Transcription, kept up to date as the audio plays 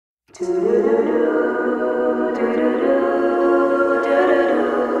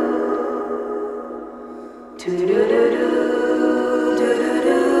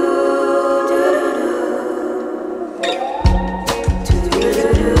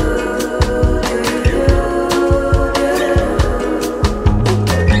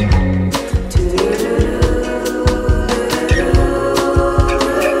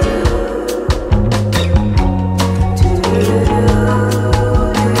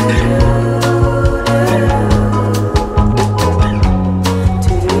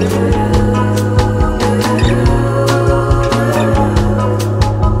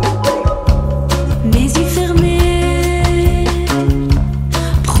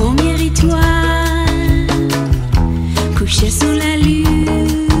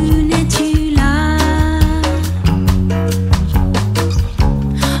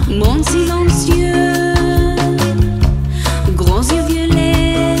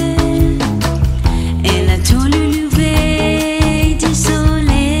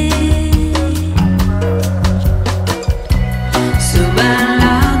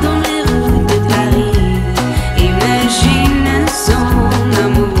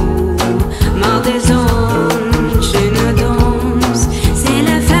Des ondes, je ne danse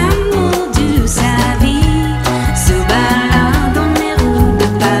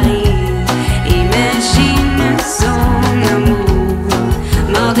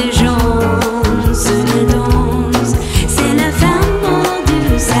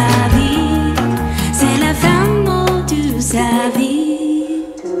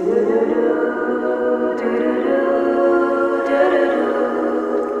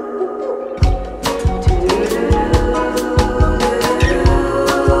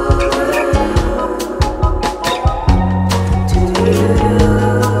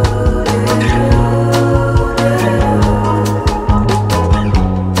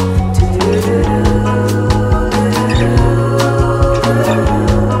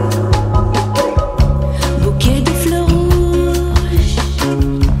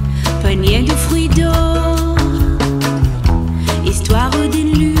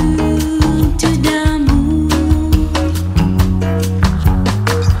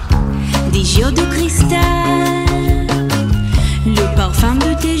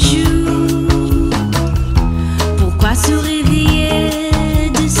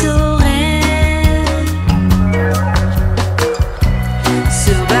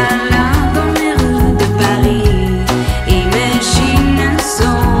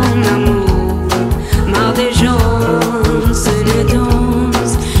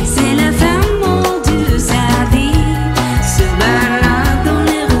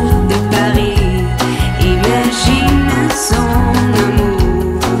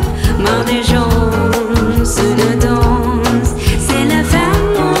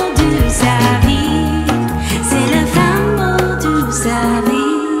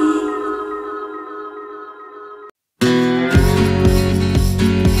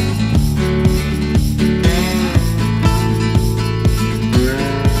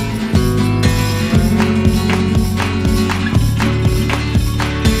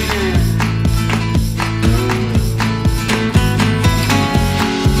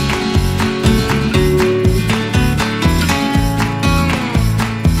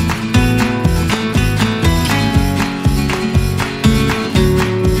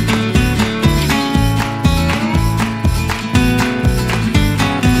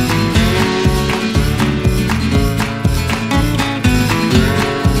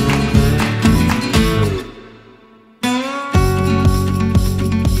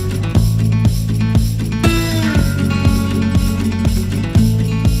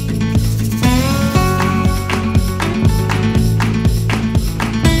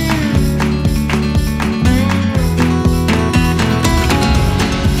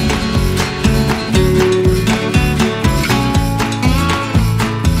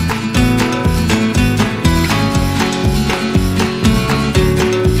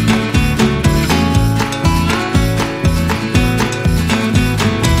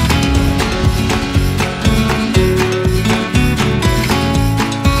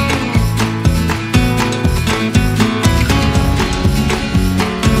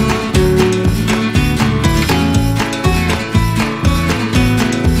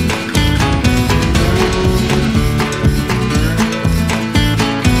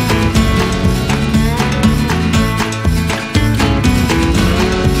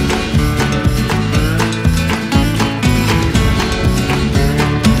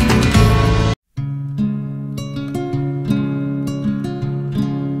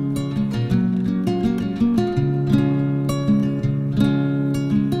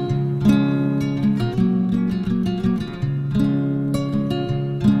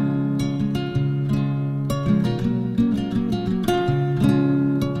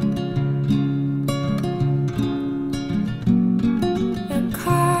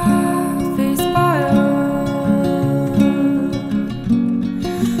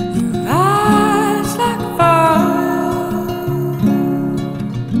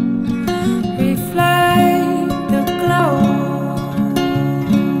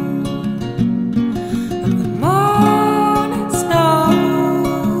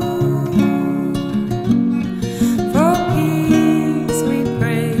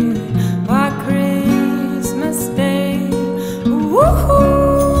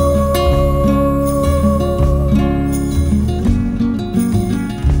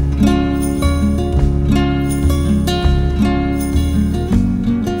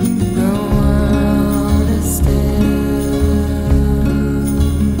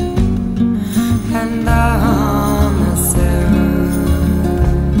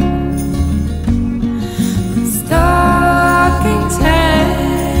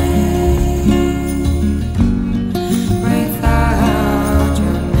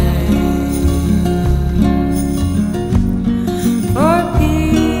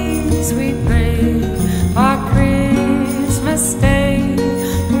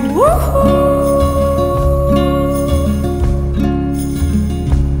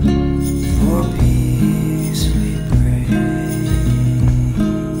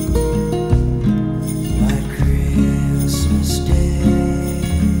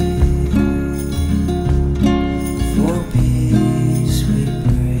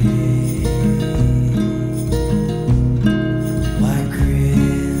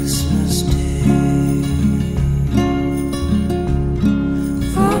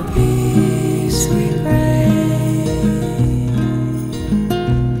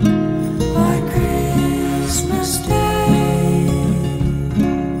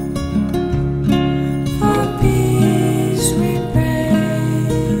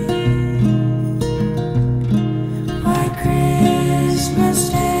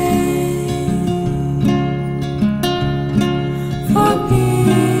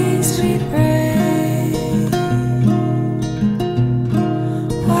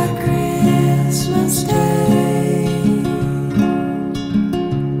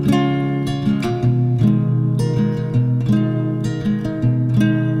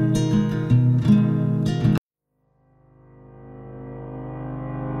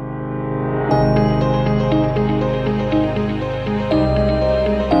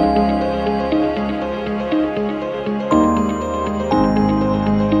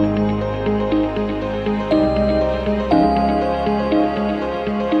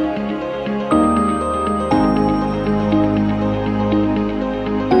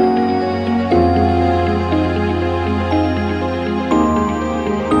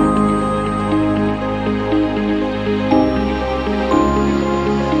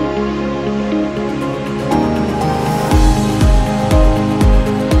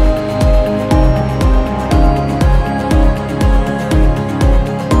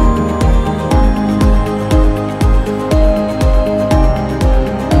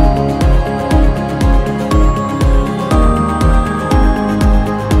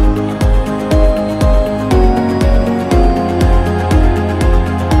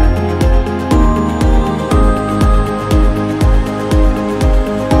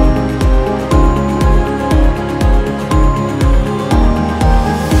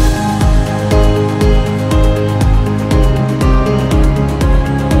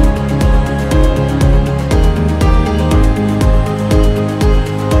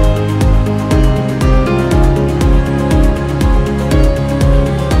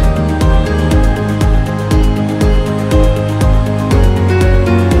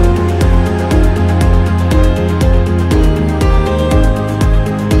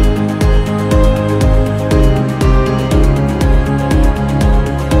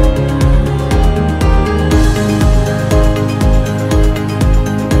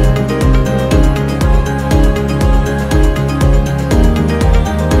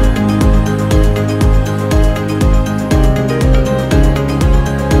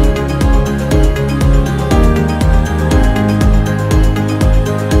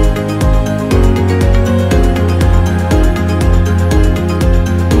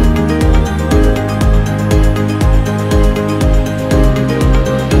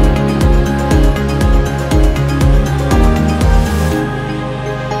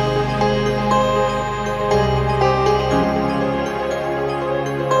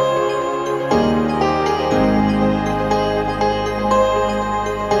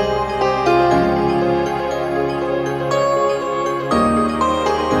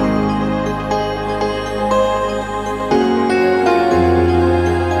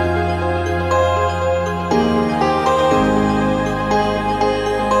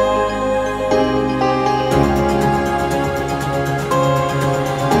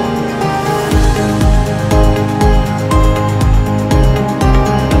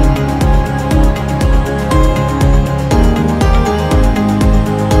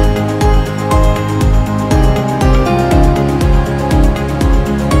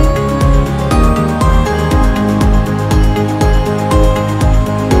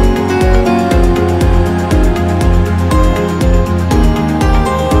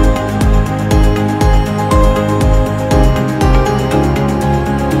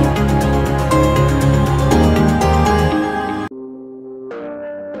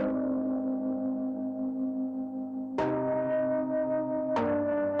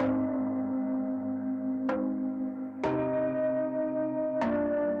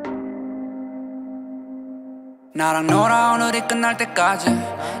나랑 놀아 오늘이 끝날 때까지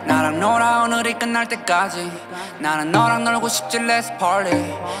나랑 놀아 오늘이 끝날 때까지 나는 너랑 놀고 싶지 let's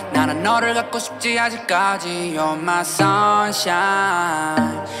party 나는 너를 갖고 싶지 아직까지 You're my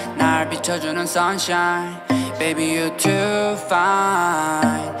sunshine 날 비춰주는 sunshine Baby you too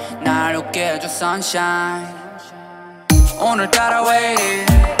fine 날 웃게 해줘 sunshine 오늘따라 왜 이리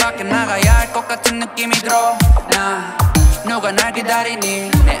밖에 나가야 할 것 같은 느낌이 들어 나 누가 날 기다리니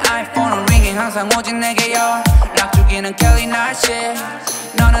내 아이폰은 ringing 항상 오직 내게 연락 주기는 켈리 날씨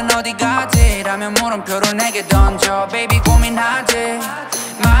너는 어디 가지 라면 물음표를 내게 던져 Baby 고민하지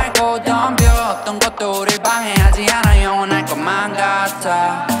말고 덤벼 어떤 것도 우릴 방해하지 않아 영원할 것만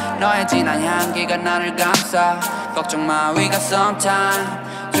같아 너의 진한 향기가 나를 감싸 걱정 마 we got some time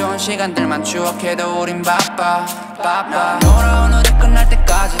좋은 시간들만 추억해도 우린 바빠 나랑 놀아 오늘이 끝날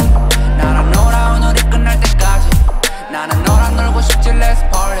때까지 나랑 놀아 오늘이 끝날 때까지 나는 너랑 놀고 싶지 let's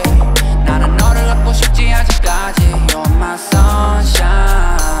party 나는 너를 갖고 싶지 아직까지 You're my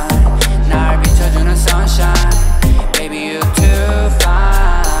sunshine 날 비춰주는 sunshine Baby you too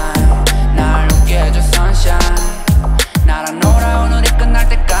fine 날 웃게 해줘 sunshine 나랑 놀아 오늘이 끝날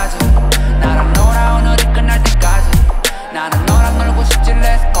때까지 나랑 놀아 오늘이 끝날 때까지 나는 너랑 놀고 싶지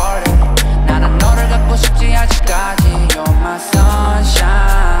let's party 나는 너를 갖고 싶지 아직까지 You're my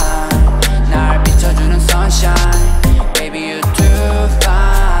sunshine 날 비춰주는 sunshine Baby you too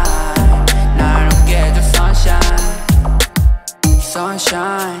fine 날 웃게 해줘 sunshine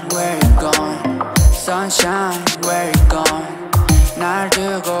Sunshine where you going Sunshine where you going 날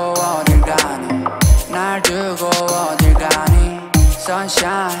두고 어딜 가니 날 두고 어딜 가니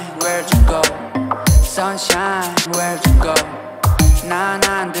Sunshine where'd you go Sunshine where'd you go 난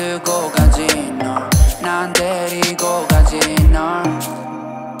안 두고 가지 널 난 데리고 가지 널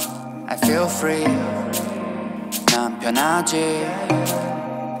I feel free 난 편하지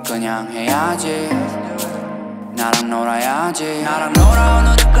그냥 해야지 나랑 놀아야지 나랑 놀아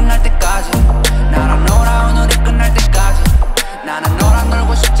오늘이 끝날 때까지 나랑 놀아 오늘이 끝날 때까지 나는 너